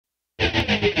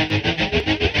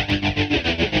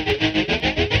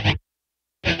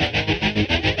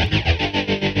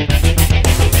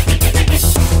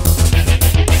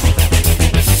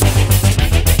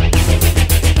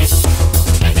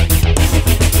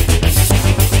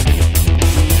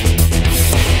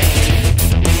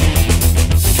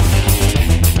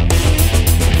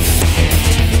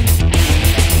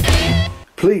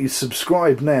Please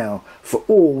subscribe now for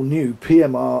all new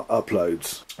PMR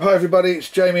uploads. Hi everybody,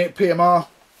 it's Jamie at PMR.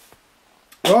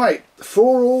 Right,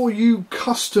 for all you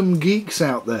custom geeks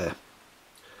out there,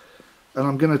 and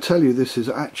I'm going to tell you this is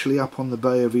actually up on the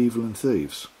Bay of Evil and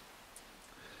Thieves.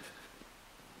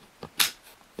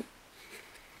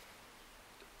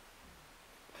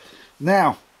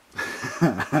 Now,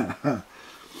 I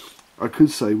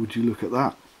could say, would you look at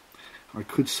that? I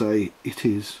could say it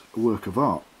is a work of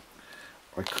art.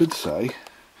 I could say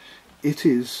it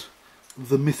is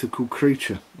the mythical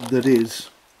creature that is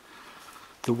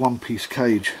the one-piece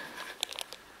cage,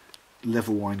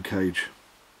 level wind cage.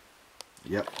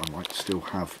 Yep, I might still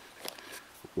have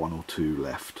one or two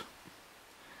left,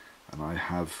 and I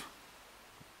have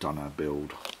done a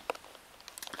build.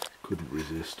 Couldn't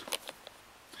resist.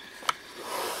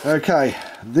 Okay,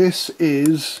 this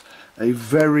is a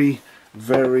very,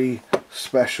 very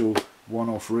special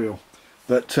one-off reel,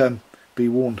 but be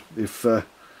warned, if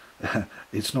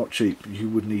it's not cheap, you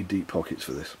would need deep pockets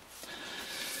for this.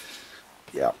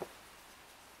 Yeah,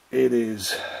 it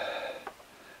is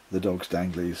the Dog's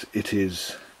Danglies, it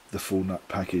is the full nut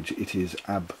package, it is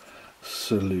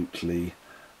absolutely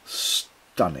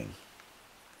stunning.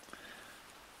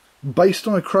 Based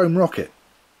on a chrome rocket.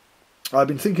 I've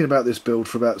been thinking about this build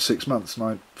for about 6 months, and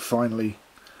I finally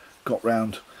got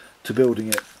round to building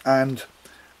it, and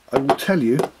I will tell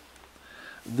you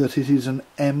that it is an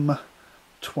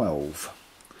M12.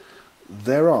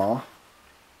 There are,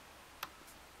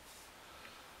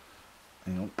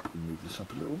 hang on, move this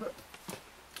up a little bit.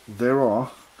 There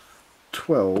are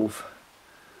 12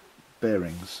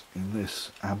 bearings in this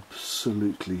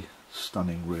absolutely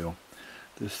stunning reel.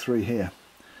 There's 3 here,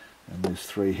 and there's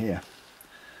 3 here.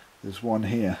 There's 1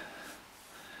 here.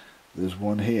 There's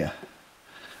 1 here.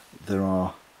 There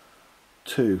are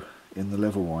 2 in the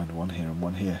level wind, 1 here and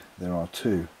 1 here. There are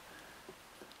 2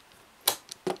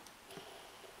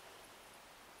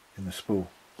 in the spool,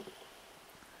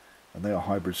 and they are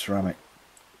hybrid ceramic.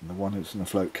 And the one that's in the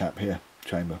float cap here,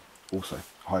 chamber, also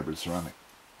hybrid ceramic.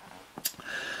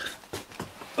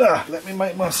 Let me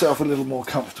make myself a little more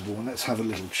comfortable, and let's have a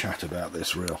little chat about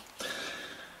this reel.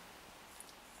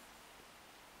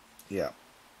 Yeah,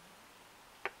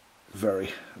 very,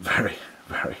 very,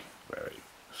 very, very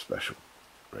special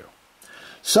reel.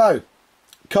 So,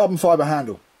 carbon fibre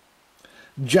handle,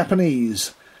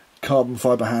 Japanese carbon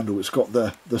fibre handle. It's got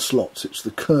the slots. It's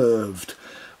the curved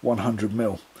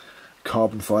 100mm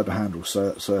carbon fibre handle.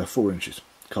 So that's 4 inches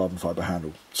carbon fibre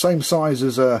handle. Same size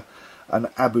as an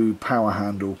Abu power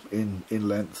handle in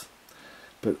length,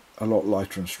 but a lot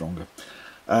lighter and stronger.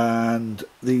 And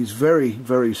these very,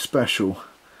 very special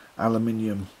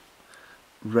aluminium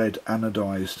red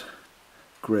anodized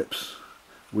grips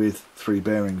with 3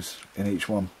 bearings in each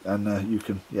one, and you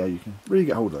can really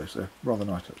get hold of those. They're rather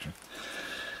nice actually.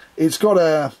 It's got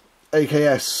a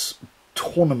AKS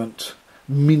tournament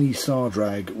mini star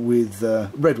drag with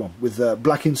red one with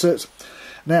black inserts.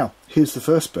 Now here's the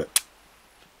first bit.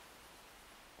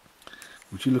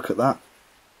 Would you look at that?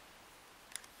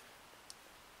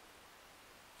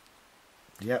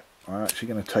 Yep, I'm actually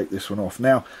going to take this one off.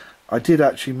 Now, I did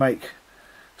actually make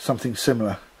something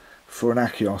similar for an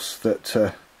Achios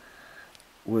that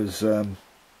was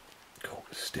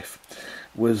stiff.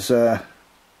 Was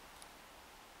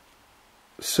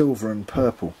silver and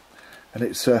purple, and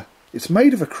it's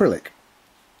made of acrylic,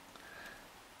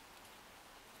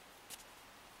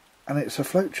 and it's a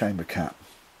float chamber cap,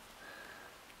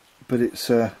 but it's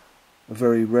a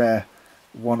very rare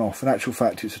one-off. In actual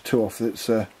fact, it's a 2-off. That's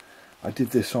I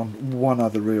did this on one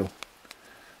other reel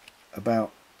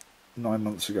about 9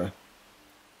 months ago,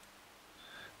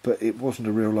 but it wasn't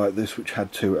a reel like this which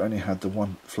had 2. It only had the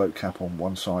one float cap on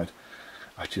one side.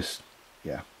 I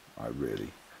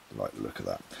really like the look of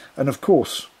that. And of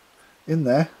course, in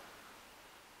there,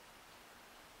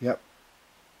 yep,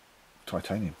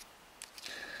 titanium.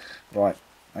 Right,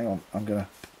 hang on, I'm gonna,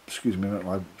 excuse me a minute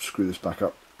while I screw this back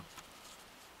up.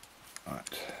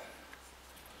 Right.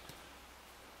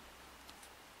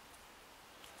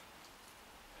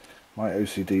 My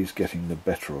OCD is getting the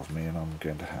better of me, and I'm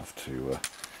going to have to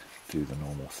do the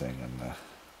normal thing and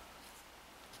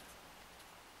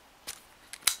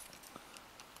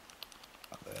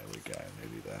there we go,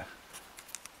 nearly there.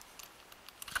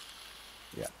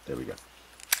 Yeah, there we go.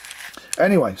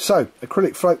 Anyway, so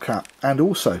acrylic float cap, and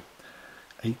also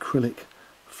acrylic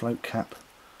float cap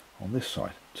on this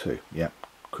side too. Yeah,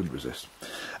 couldn't resist.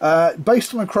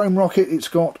 Based on a chrome rocket, it's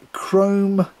got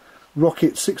chrome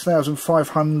rocket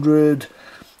 6500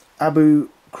 Abu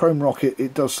chrome rocket.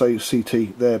 It does say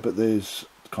CT there, but there's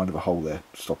kind of a hole there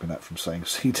stopping that from saying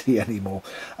CT anymore.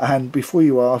 And before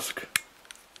you ask,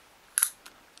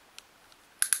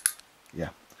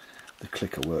 the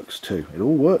clicker works too. It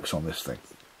all works on this thing.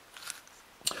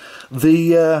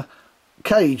 The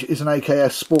cage is an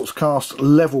AKS Sportscast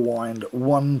level wind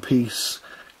one-piece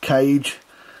cage.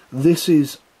 This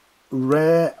is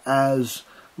rare as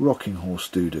rocking horse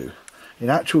doo-doo. In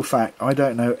actual fact, I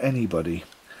don't know anybody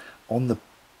on the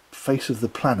face of the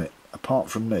planet, apart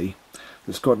from me,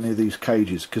 that's got any of these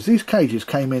cages, because these cages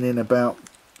came in about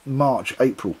March,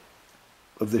 April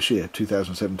of this year,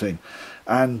 2017,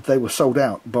 and they were sold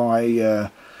out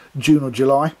by June or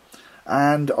July,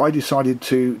 and I decided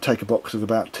to take a box of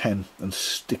about 10 and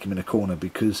stick them in a corner,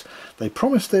 because they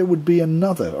promised there would be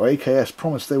another, or AKS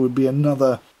promised there would be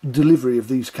another delivery of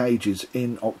these cages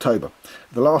in October.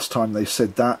 The last time they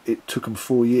said that, it took them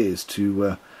 4 years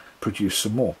to produce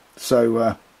some more.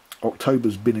 So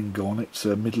October's been and gone. It's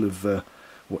middle of or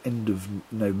end of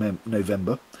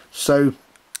November. So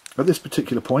at this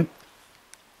particular point,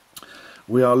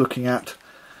 we are looking at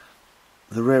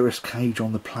the rarest cage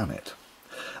on the planet.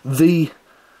 The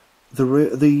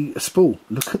spool.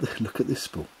 Look at this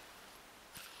spool.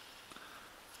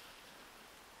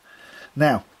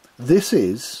 Now, this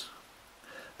is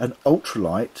an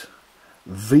ultralight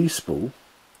V spool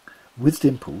with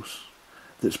dimples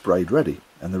that's braid ready,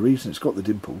 and the reason it's got the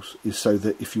dimples is so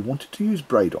that if you wanted to use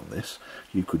braid on this,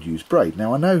 you could use braid.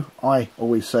 Now, I know I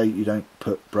always say you don't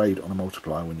put braid on a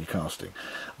multiplier when you're casting.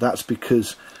 That's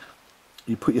because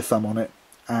you put your thumb on it,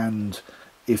 and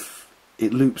if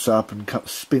it loops up and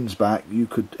spins back, you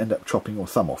could end up chopping your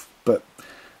thumb off. But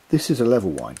this is a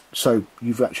level wind, so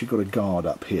you've actually got a guard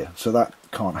up here, so that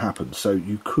can't happen. So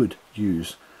you could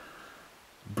use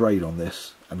braid on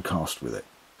this and cast with it.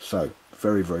 So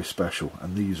very, very special,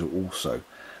 and these are also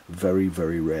very,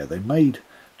 very rare. They made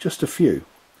just a few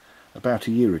about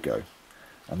a year ago,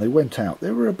 and they went out.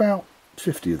 There were about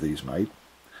 50 of these made,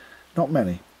 not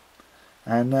many,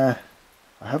 and I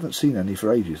haven't seen any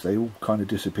for ages. They all kind of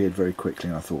disappeared very quickly,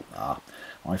 and I thought,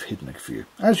 I've hidden a few,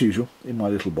 as usual, in my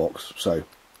little box. So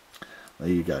there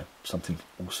you go, something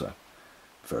also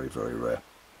very, very rare.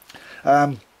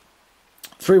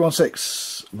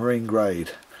 316 marine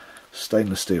grade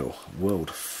stainless steel, world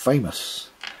famous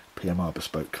PMR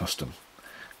Bespoke custom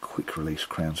quick release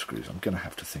crown screws. I'm going to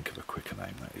have to think of a quicker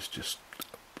name. That is just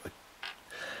a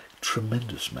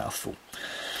tremendous mouthful.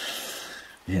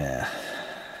 Yeah.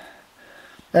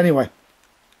 Anyway,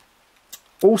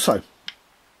 also,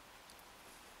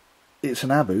 it's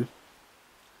an Abu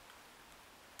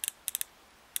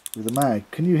with a mag.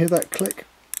 Can you hear that click?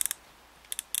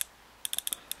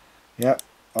 Yep,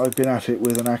 I've been at it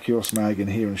with an Achios mag in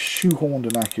here and shoehorned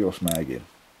an Achios mag in.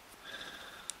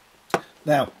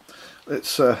 Now,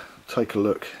 let's take a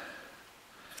look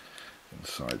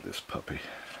inside this puppy.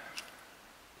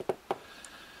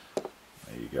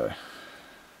 There you go.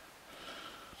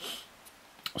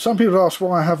 Some people ask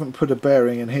why I haven't put a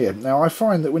bearing in here. Now, I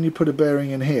find that when you put a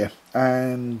bearing in here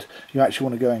and you actually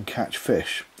want to go and catch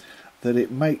fish, that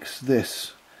it makes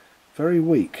this very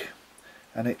weak,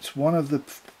 and it's one of the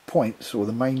points, or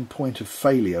the main point of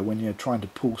failure, when you're trying to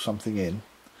pull something in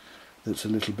that's a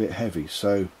little bit heavy.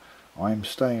 So I'm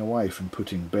staying away from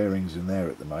putting bearings in there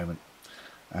at the moment,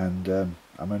 and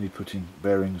I'm only putting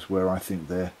bearings where I think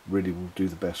they really will do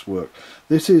the best work.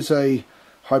 This is a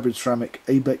hybrid ceramic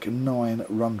ABEC 9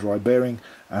 run dry bearing,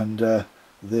 and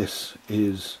this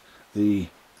is the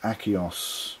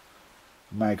Achios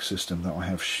mag system that I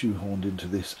have shoehorned into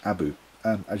this Abu,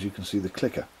 and as you can see, the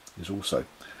clicker is also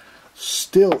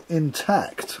still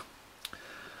intact.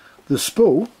 The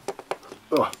spool,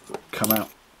 come out.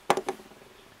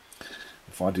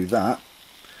 If I do that,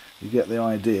 you get the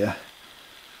idea.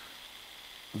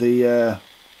 The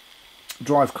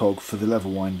drive cog for the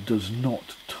level wind does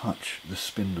not touch the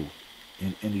spindle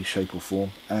in any shape or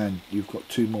form, and you've got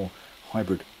two more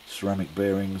hybrid ceramic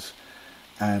bearings,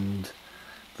 and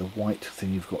the white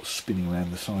thing you've got spinning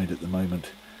around the side at the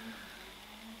moment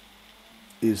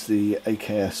is the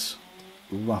AKS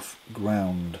rough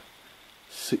ground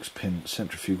 6-pin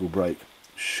centrifugal brake,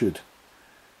 should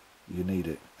you need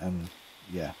it. And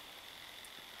yeah,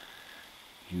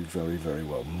 you very, very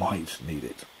well might need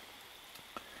it.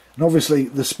 And obviously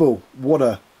the spool, what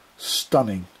a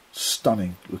stunning,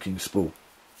 stunning looking spool.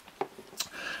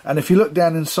 And if you look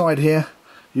down inside here,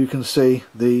 you can see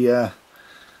the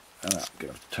I'm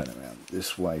going to turn it around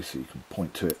this way so you can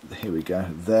point to it. Here we go,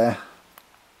 there.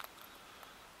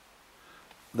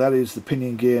 That is the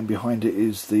pinion gear, and behind it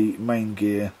is the main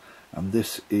gear, and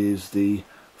this is the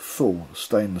full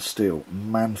stainless steel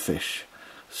Manfish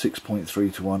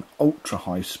 6.3:1 ultra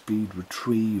high speed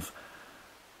retrieve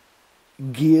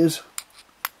gears.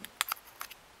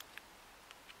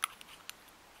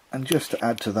 And just to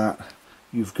add to that,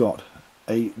 you've got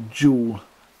a dual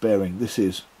bearing. This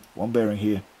is one bearing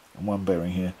here and one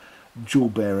bearing here, dual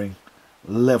bearing,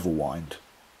 level wind,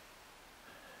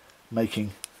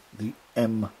 making the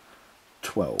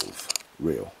M12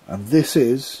 reel. And this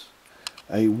is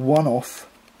a one-off,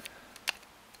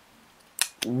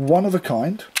 one of a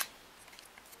kind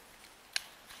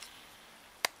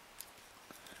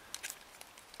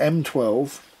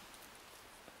M12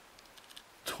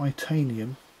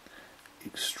 titanium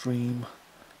extreme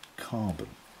carbon,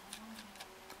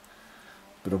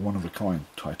 but a one of a kind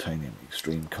titanium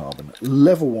extreme carbon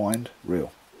level wind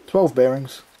reel. 12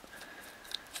 bearings,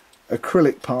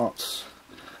 acrylic parts,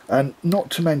 and not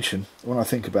to mention, when I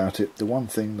think about it, the one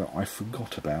thing that I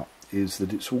forgot about is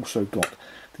that it's also got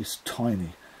this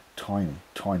tiny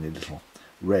little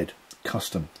red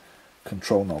custom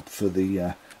control knob for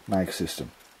the mag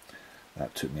system.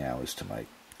 That took me hours to make.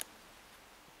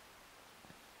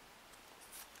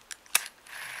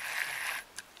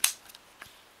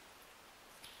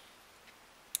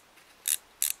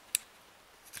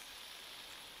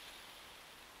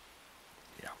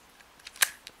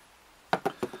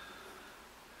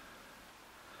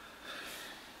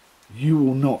 You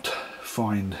will not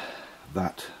find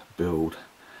that build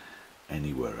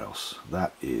anywhere else.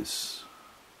 That is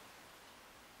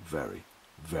very,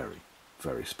 very,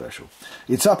 very special.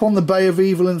 It's up on the Bay of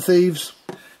Evil and Thieves.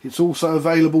 It's also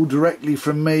available directly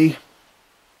from me,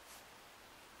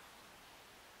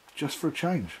 just for a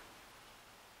change.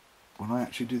 When I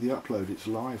actually do the upload, it's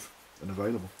live and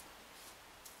available.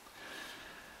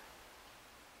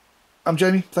 I'm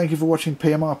Jamie. Thank you for watching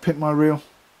PMR Pimp My Reel.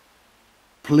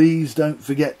 Please don't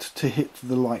forget to hit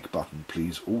the like button.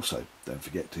 Please also don't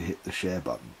forget to hit the share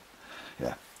button.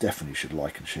 Yeah, definitely should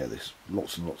like and share this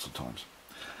lots and lots of times.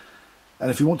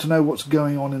 And if you want to know what's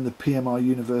going on in the PMR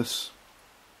universe,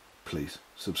 please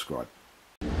subscribe.